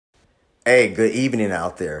Hey, good evening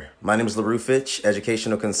out there. My name is LaRue Fitch,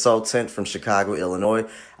 educational consultant from Chicago, Illinois.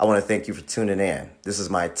 I want to thank you for tuning in. This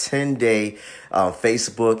is my 10-day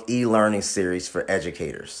Facebook e-learning series for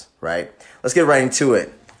educators, right? Let's get right into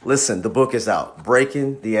it. Listen, the book is out,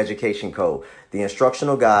 Breaking the Education Code, the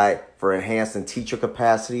instructional guide for enhancing teacher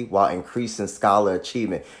capacity while increasing scholar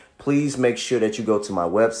achievement. Please make sure that you go to my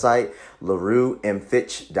website,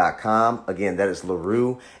 LaRueandFitch.com. Again, that is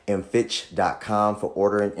LaRueandFitch.com for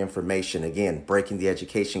ordering information. Again, Breaking the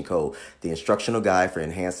Education Code, the instructional guide for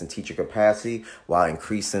enhancing teacher capacity while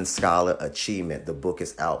increasing scholar achievement. The book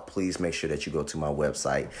is out. Please make sure that you go to my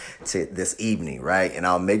website this evening, right? And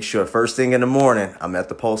I'll make sure first thing in the morning, I'm at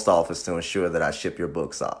the post office to ensure that I ship your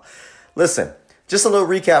books off. Listen, just a little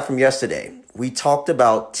recap from yesterday. We talked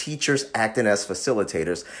about teachers acting as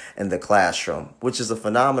facilitators in the classroom, which is a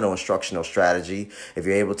phenomenal instructional strategy. If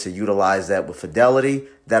you're able to utilize that with fidelity,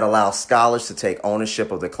 that allows scholars to take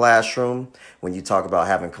ownership of the classroom. When you talk about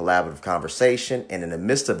having collaborative conversation, and in the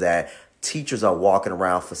midst of that, teachers are walking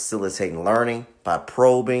around facilitating learning by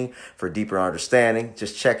probing for deeper understanding,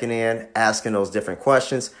 just checking in, asking those different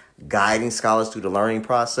questions, guiding scholars through the learning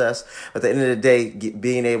process. At the end of the day,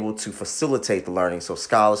 being able to facilitate the learning so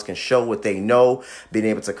scholars can show what they know, being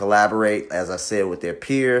able to collaborate, as I said, with their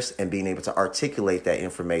peers, and being able to articulate that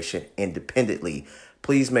information independently.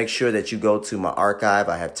 Please make sure that you go to my archive.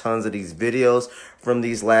 I have tons of these videos from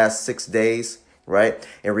these last 6 days. Right?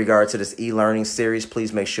 In regard to this e-learning series,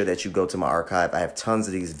 please make sure that you go to my archive. I have tons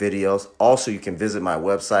of these videos. Also, you can visit my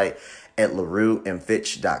website at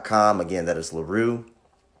LaRueandFitch.com. Again, that is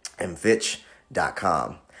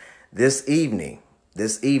LaRueandFitch.com. This evening,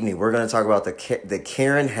 we're going to talk about the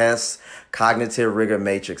Karen Hess cognitive rigor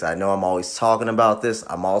matrix. I know I'm always talking about this.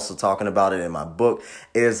 I'm also talking about it in my book.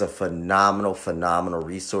 It is a phenomenal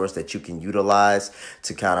resource that you can utilize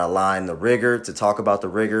to kind of align the rigor, to talk about the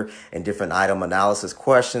rigor and different item analysis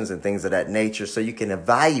questions and things of that nature, so you can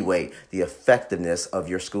evaluate the effectiveness of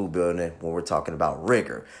your school building when we're talking about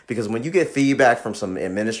rigor. Because when you get feedback from some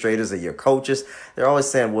administrators or your coaches, they're always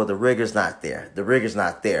saying, well, the rigor's not there. The rigor's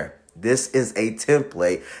not there. This is a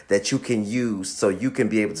template that you can use so you can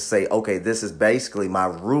be able to say, okay, this is basically my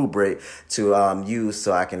rubric to use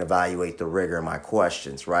so I can evaluate the rigor in my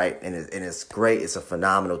questions, right? And it's great. It's a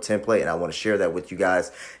phenomenal template, and I want to share that with you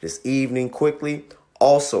guys this evening quickly.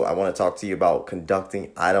 Also, I want to talk to you about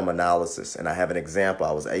conducting item analysis, and I have an example.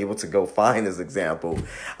 I was able to go find this example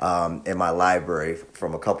in my library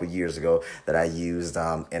from a couple years ago that I used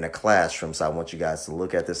in a classroom. So I want you guys to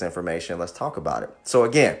look at this information. Let's talk about it. So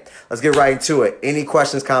again, let's get right into it. Any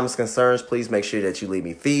questions, comments, concerns, please make sure that you leave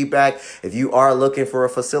me feedback. If you are looking for a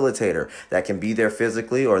facilitator that can be there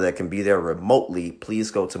physically or that can be there remotely, please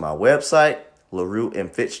go to my website,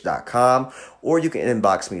 LaRueandFitch.com, or you can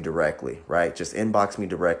inbox me directly, right? Just inbox me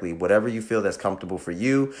directly, whatever you feel that's comfortable for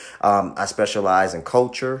you. I specialize in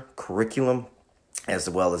culture, curriculum, as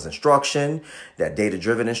well as instruction, that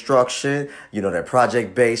data-driven instruction, that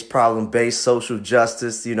project-based, problem-based, social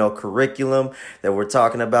justice, curriculum that we're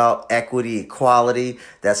talking about, equity, equality.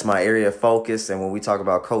 That's my area of focus. And when we talk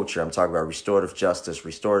about culture, I'm talking about restorative justice,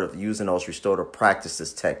 using those restorative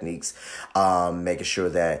practices, techniques, making sure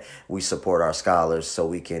that we support our scholars so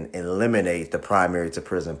we can eliminate the primary to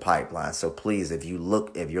prison pipeline. So please, if you're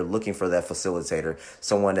looking for that facilitator,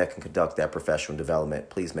 someone that can conduct that professional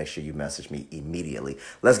development, please make sure you message me immediately.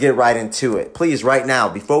 Let's get right into it. Please, right now,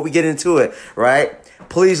 before we get into it, right,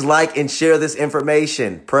 please like and share this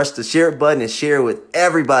information. Press the share button and share it with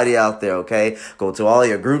everybody out there, okay? Go to all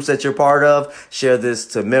your groups that you're part of. Share this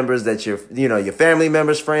to members that your family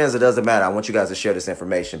members, friends. It doesn't matter. I want you guys to share this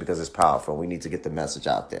information because it's powerful. We need to get the message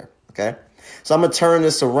out there, okay? So I'm going to turn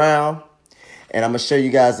this around, and I'm going to show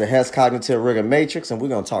you guys the Hess cognitive rigor matrix, and we're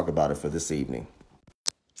going to talk about it for this evening.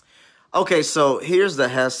 Okay, so here's the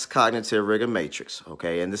Hess cognitive rigor matrix,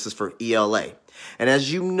 okay, and this is for ELA. And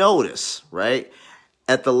as you notice, right,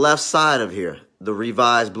 at the left side of here, the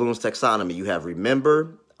revised Bloom's taxonomy, you have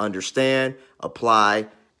remember, understand, apply,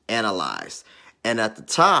 analyze. And at the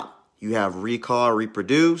top, you have recall,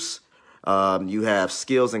 reproduce, you have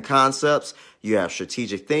skills and concepts, you have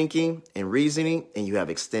strategic thinking and reasoning, and you have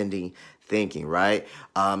extending thinking, right?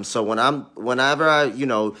 So whenever I,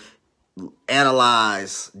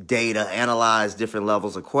 analyze data, analyze different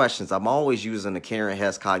levels of questions, I'm always using the Karen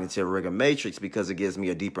Hess cognitive rigor matrix because it gives me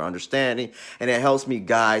a deeper understanding and it helps me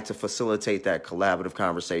guide to facilitate that collaborative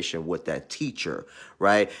conversation with that teacher,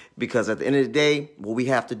 right? Because at the end of the day, what we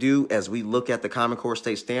have to do as we look at the Common Core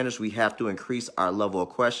state standards, we have to increase our level of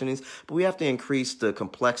questionings, but we have to increase the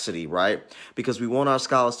complexity, right? Because we want our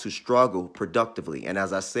scholars to struggle productively. And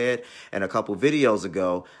as I said in a couple videos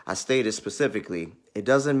ago, I stated specifically, it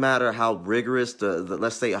doesn't matter how rigorous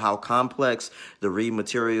let's say how complex the read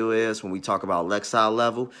material is when we talk about Lexile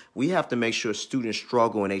level. We have to make sure students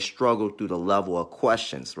struggle, and they struggle through the level of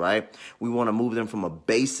questions, right? We want to move them from a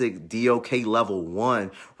basic DOK level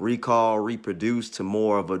 1, recall, reproduce, to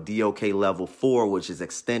more of a DOK level 4, which is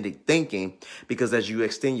extended thinking, because as you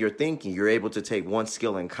extend your thinking, you're able to take one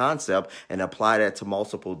skill and concept and apply that to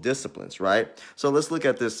multiple disciplines, right? So let's look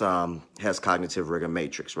at this Hess cognitive rigor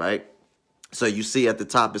matrix, right? So you see at the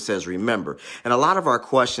top, it says remember. And a lot of our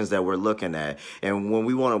questions that we're looking at, and when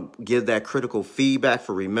we want to give that critical feedback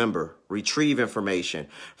for remember, retrieve information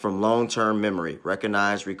from long-term memory,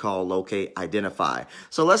 recognize, recall, locate, identify.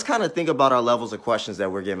 So let's kind of think about our levels of questions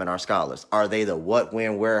that we're giving our scholars. Are they the what,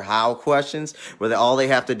 when, where, how questions, where all they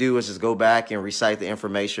have to do is just go back and recite the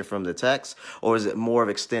information from the text? Or is it more of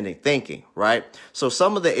extending thinking, right? So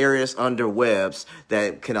some of the areas under webs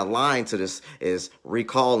that can align to this is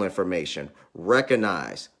recall information,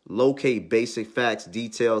 recognize, locate basic facts,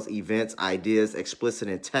 details, events, ideas, explicit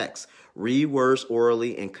in text, read words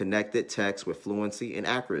orally, and connected text with fluency and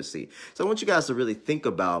accuracy. So I want you guys to really think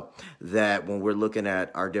about that when we're looking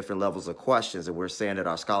at our different levels of questions and we're saying that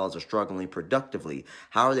our scholars are struggling productively.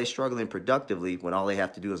 How are they struggling productively when all they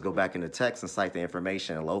have to do is go back in the text and cite the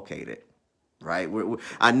information and locate it? Right?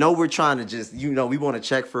 I know we're trying to just, we want to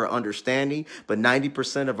check for understanding, but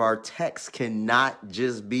 90% of our text cannot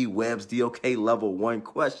just be Webb's DOK level 1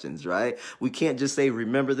 questions, right? We can't just say,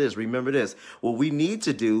 remember this, remember this. What we need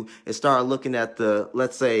to do is start looking at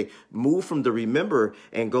let's say, move from the remember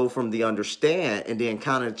and go from the understand, and then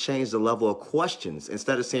kind of change the level of questions.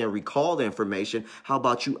 Instead of saying recall the information, how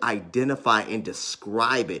about you identify and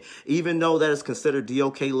describe it? Even though that is considered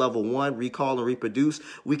DOK level 1, recall and reproduce,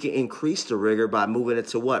 we can increase the rigor by moving it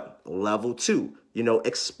to what? Level 2.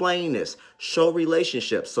 Explain this. Show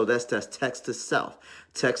relationships. So that's text to self,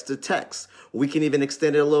 text to text. We can even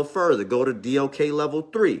extend it a little further. Go to DOK level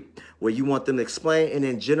 3, where you want them to explain and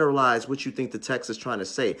then generalize what you think the text is trying to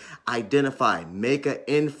say. Identify, make an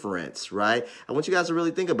inference, right? I want you guys to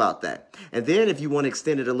really think about that. And then if you want to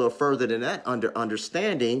extend it a little further than that, under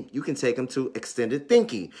understanding, you can take them to extended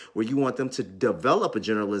thinking, where you want them to develop a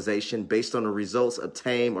generalization based on the results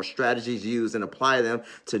obtained or strategies used and apply them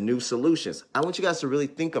to new solutions. I want you guys to really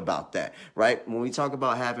think about that, right? When we talk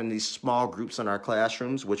about having these small groups in our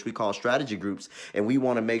classrooms, which we call strategy groups, and we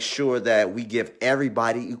want to make sure that we give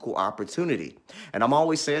everybody equal opportunity. And I'm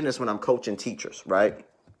always saying this when I'm coaching teachers, right?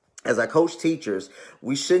 As I coach teachers,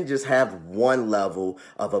 we shouldn't just have one level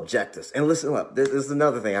of objectives. And listen up, this is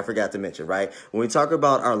another thing I forgot to mention, right? When we talk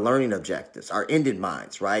about our learning objectives, our end in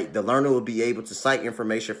minds, right? The learner will be able to cite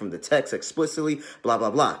information from the text explicitly, blah,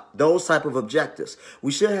 blah, blah. Those type of objectives.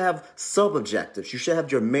 We should have sub-objectives. You should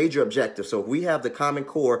have your major objectives. So if we have the Common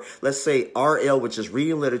Core, let's say RL, which is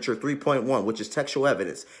Reading Literature 3.1, which is textual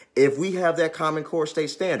evidence. If we have that Common Core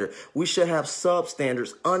state standard, we should have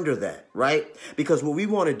sub-standards under that, right? Because what we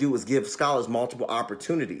want to do is give scholars multiple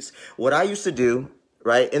opportunities. What I used to do,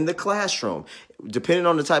 right, in the classroom, depending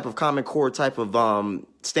on the type of Common Core type of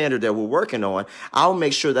standard that we're working on, I'll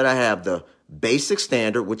make sure that I have the basic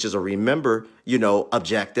standard, which is a remember,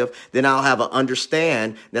 objective. Then I'll have an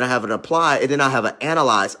understand, then I have an apply, and then I'll have an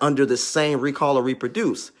analyze under the same recall or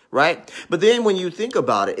reproduce. Right? But then when you think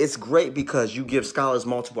about it, it's great because you give scholars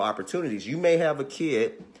multiple opportunities. You may have a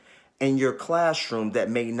kid in your classroom that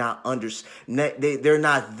may not understand. They're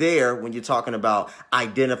not there when you're talking about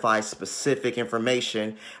identify specific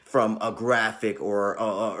information from a graphic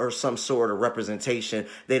or some sort of representation.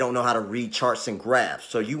 They don't know how to read charts and graphs.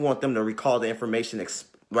 So you want them to recall the information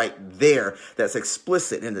right there that's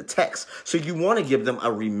explicit in the text. So you want to give them a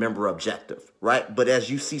remember objective, right? But as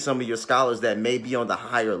you see some of your scholars that may be on the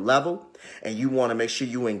higher level, and you want to make sure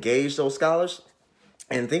you engage those scholars.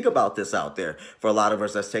 And think about this out there. For a lot of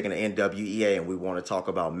us that's taking an NWEA and we want to talk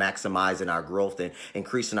about maximizing our growth and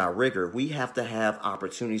increasing our rigor, we have to have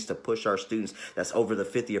opportunities to push our students that's over the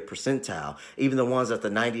 50th percentile, even the ones at the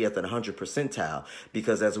 90th and 100th percentile.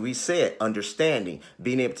 Because as we said, understanding,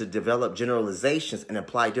 being able to develop generalizations and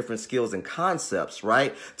apply different skills and concepts,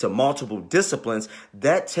 right, to multiple disciplines,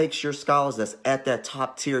 that takes your scholars that's at that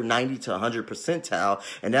top tier 90 to 100 percentile,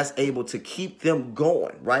 and that's able to keep them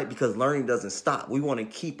going, right? Because learning doesn't stop. We want to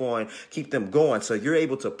keep them going. So you're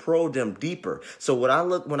able to probe them deeper. So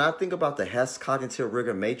when I think about the Hess cognitive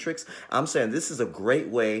rigor matrix, I'm saying this is a great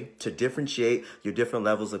way to differentiate your different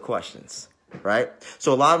levels of questions, right?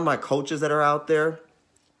 So a lot of my coaches that are out there,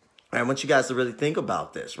 I want you guys to really think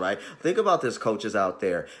about this, right? Think about this, coaches out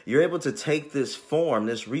there. You're able to take this form,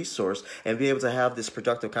 this resource, and be able to have this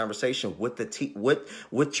productive conversation with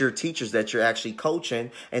with your teachers that you're actually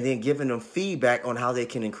coaching, and then giving them feedback on how they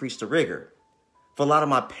can increase the rigor. For a lot of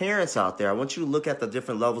my parents out there, I want you to look at the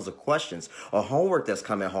different levels of questions or homework that's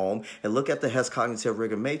coming home and look at the Hess Cognitive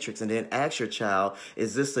Rigor Matrix and then ask your child,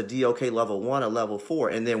 is this a DOK level 1 or level 4?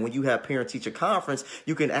 And then when you have parent-teacher conference,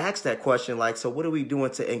 you can ask that question like, so what are we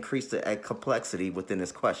doing to increase the complexity within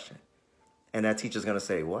this question? And that teacher's going to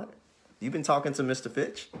say, what? You've been talking to Mr.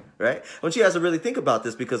 Fitch, right? I want you guys to really think about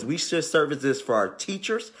this because we should service this for our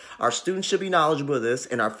teachers. Our students should be knowledgeable of this,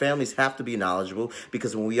 and our families have to be knowledgeable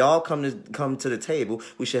because when we all come to the table,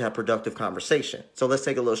 we should have productive conversation. So let's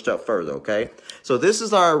take a little step further, okay? So this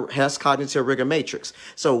is our Hess Cognitive Rigor Matrix.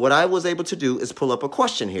 So what I was able to do is pull up a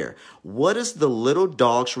question here. What is the little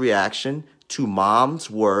dog's reaction to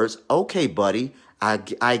mom's words? Okay, buddy, I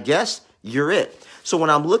guess you're it. So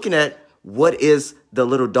when I'm looking at what is the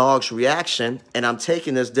little dog's reaction, and I'm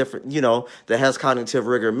taking this different, the Hess Cognitive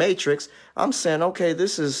Rigor Matrix, I'm saying, okay,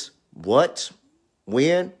 this is what,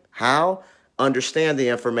 when, how, understand the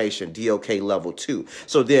information, DOK level 2.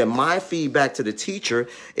 So then my feedback to the teacher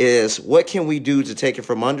is what can we do to take it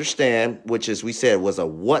from understand, which is we said was a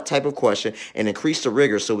what type of question, and increase the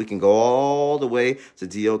rigor so we can go all the way to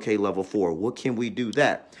DOK level 4. What can we do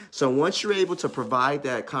that? So once you're able to provide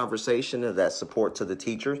that conversation and that support to the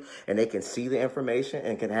teachers and they can see the information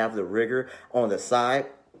and can have the rigor on the side,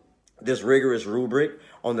 this rigorous rubric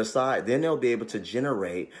on the side, then they'll be able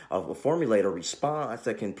to formulate a response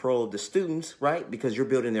that can probe the students, right? Because you're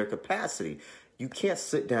building their capacity. You can't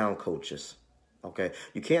sit down, coaches. Okay,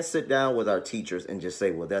 you can't sit down with our teachers and just say,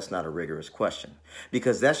 well, that's not a rigorous question,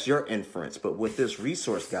 because that's your inference. But with this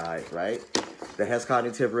resource guide, right, that has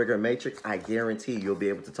Cognitive Rigor Matrix, I guarantee you'll be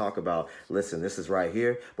able to talk about, listen, this is right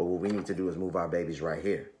here, but what we need to do is move our babies right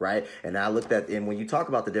here, right? And I looked at, and when you talk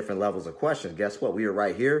about the different levels of questions, guess what? We are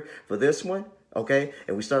right here for this one. Okay,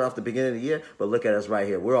 and we start off the beginning of the year, but look at us right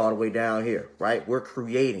here. We're all the way down here, right? We're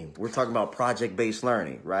creating. We're talking about project-based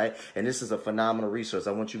learning, right? And this is a phenomenal resource.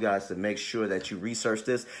 I want you guys to make sure that you research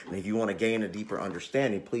this. And if you want to gain a deeper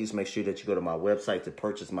understanding, please make sure that you go to my website to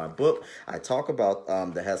purchase my book. I talk about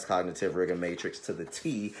the Hess Cognitive Rigor Matrix to the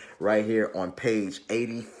T right here on page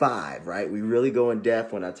 85, right? We really go in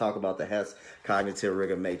depth when I talk about the Hess Cognitive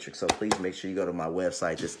Rigor Matrix. So please make sure you go to my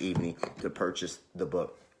website this evening to purchase the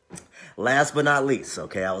book. Last but not least,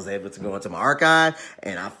 okay, I was able to go into my archive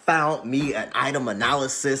and I found me an item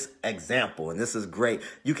analysis example. And this is great.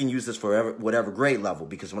 You can use this for whatever grade level,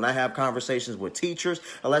 because when I have conversations with teachers,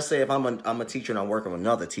 and let's say if I'm a teacher and I'm working with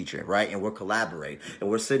another teacher, right, and we're collaborating and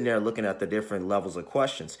we're sitting there looking at the different levels of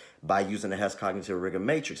questions by using the Hess Cognitive Rigor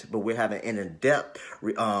Matrix, but we're having an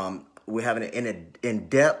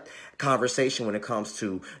in-depth conversation when it comes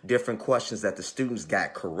to different questions that the students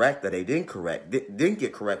got correct, that they didn't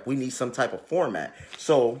get correct. We need some type of format.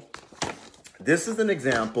 So this is an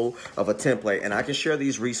example of a template, and I can share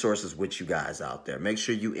these resources with you guys out there. Make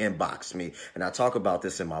sure you inbox me, and I talk about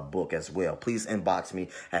this in my book as well. Please inbox me.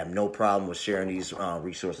 I have no problem with sharing these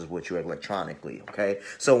resources with you electronically, okay?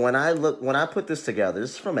 So when I put this together,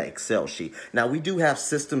 this is from an Excel sheet. Now, we do have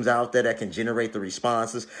systems out there that can generate the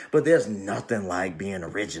responses, but there's nothing like being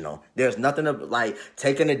original. There's nothing like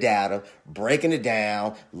taking the data, breaking it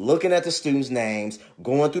down, looking at the students' names,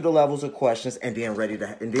 going through the levels of questions, and then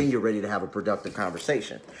you're ready to have a productive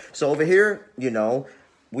conversation. So over here,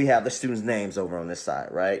 we have the students' names over on this side,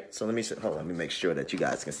 right? So let me make sure that you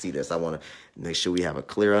guys can see this. I want to make sure we have a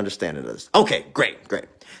clear understanding of this. Okay, great.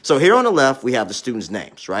 So here on the left, we have the students'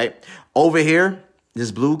 names, right? Over here,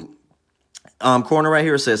 this blue corner right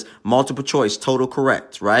here says multiple choice, total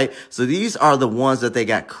correct, right? So these are the ones that they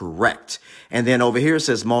got correct. And then over here it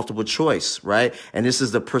says multiple choice, right? And this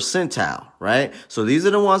is the percentile, right? So these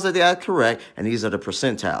are the ones that they got correct, and these are the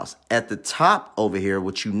percentiles. At the top over here,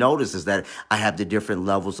 what you notice is that I have the different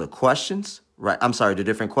levels of questions, right? I'm sorry, the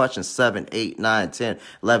different questions, 7, 8, 9, 10,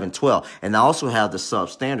 11, 12. And I also have the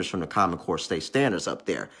substandards from the Common Core State Standards up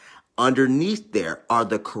there. Underneath there are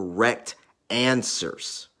the correct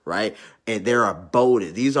answers, right? And they are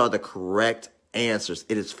bolded. These are the correct answers.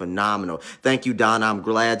 It is phenomenal. Thank you, Donna. I'm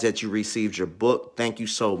glad that you received your book. Thank you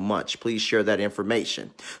so much. Please share that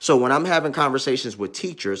information. So when I'm having conversations with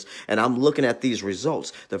teachers and I'm looking at these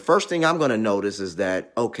results, the first thing I'm going to notice is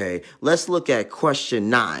that, okay, let's look at question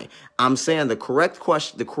 9. I'm saying the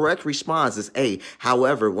correct response is A.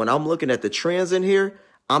 However, when I'm looking at the trends in here,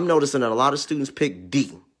 I'm noticing that a lot of students pick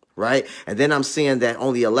D. Right? And then I'm seeing that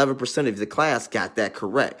only 11% of the class got that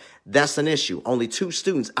correct. That's an issue. Only 2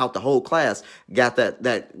 students out the whole class got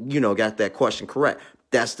that question correct.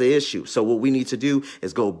 That's the issue. So what we need to do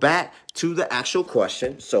is go back to the actual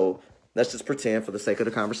question. So let's just pretend for the sake of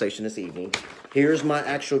the conversation this evening. Here's my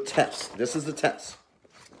actual test. This is the test.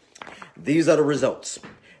 These are the results.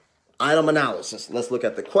 Item analysis. Let's look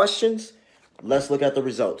at the questions. Let's look at the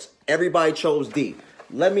results. Everybody chose D.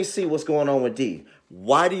 Let me see what's going on with D.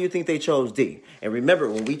 Why do you think they chose D? And remember,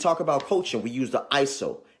 when we talk about coaching, we use the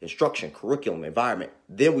ISO, instruction, curriculum, environment.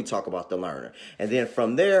 Then we talk about the learner. And then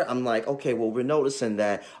from there, I'm like, okay, well, we're noticing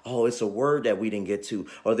that, oh, it's a word that we didn't get to,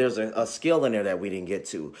 or there's a skill in there that we didn't get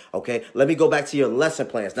to. Okay, let me go back to your lesson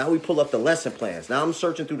plans. Now we pull up the lesson plans. Now I'm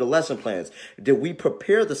searching through the lesson plans. Did we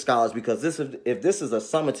prepare the scholars? Because if this is a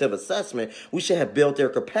summative assessment, we should have built their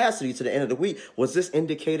capacity to the end of the week. Was this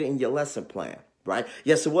indicated in your lesson plan? Right?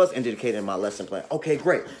 Yes, it was indicated in my lesson plan. Okay,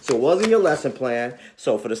 great. So it was in your lesson plan.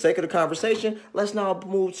 So for the sake of the conversation, let's now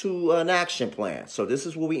move to an action plan. So this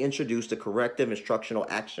is where we introduce the corrective instructional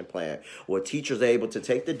action plan, where teachers are able to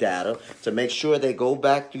take the data to make sure they go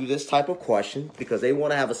back through this type of question, because they want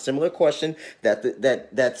to have a similar question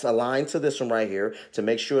that's aligned to this one right here, to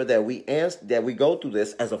make sure that we go through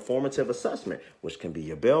this as a formative assessment, which can be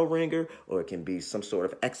your bell ringer or it can be some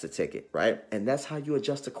sort of exit ticket, right? And that's how you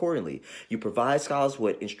adjust accordingly. You provide scholars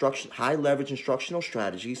with high leverage instructional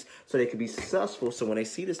strategies so they can be successful. So when they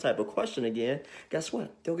see this type of question again, guess what?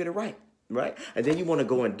 They'll get it right. Right? And then you want to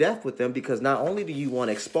go in depth with them, because not only do you want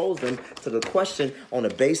to expose them to the question on a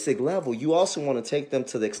basic level, you also want to take them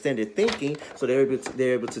to the extended thinking, so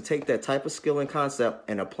they're able to take that type of skill and concept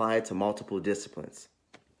and apply it to multiple disciplines.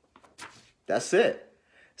 That's it.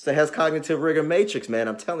 It's the Hess Cognitive Rigor Matrix, man.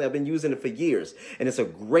 I'm telling you, I've been using it for years. And it's a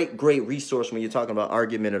great, great resource when you're talking about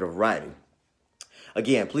argumentative writing.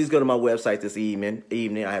 Again, please go to my website this evening.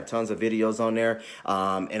 I have tons of videos on there.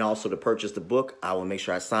 And also to purchase the book, I will make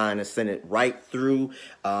sure I sign and send it right through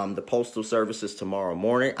the postal services tomorrow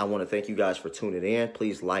morning. I want to thank you guys for tuning in.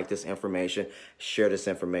 Please like this information, share this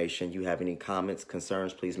information. You have any comments,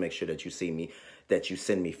 concerns, please make sure that you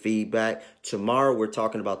send me feedback. Tomorrow, we're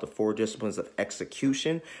talking about the 4 disciplines of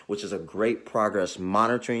execution, which is a great progress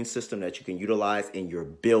monitoring system that you can utilize in your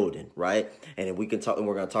building, right? And we're going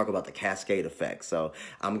to talk about the cascade effect. So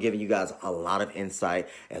I'm giving you guys a lot of insight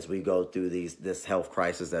as we go through this health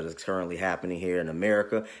crisis that is currently happening here in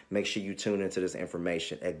America. Make sure you tune into this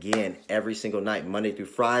information. Again, every single night, Monday through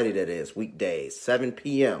Friday, that is, weekdays, 7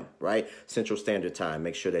 p.m., right? Central Standard Time.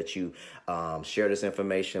 Make sure that you share this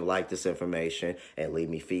information, like this information, and leave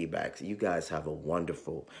me feedback. So you guys have a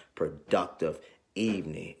wonderful, productive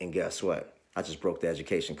evening. And guess what? I just broke the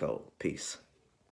education code. Peace.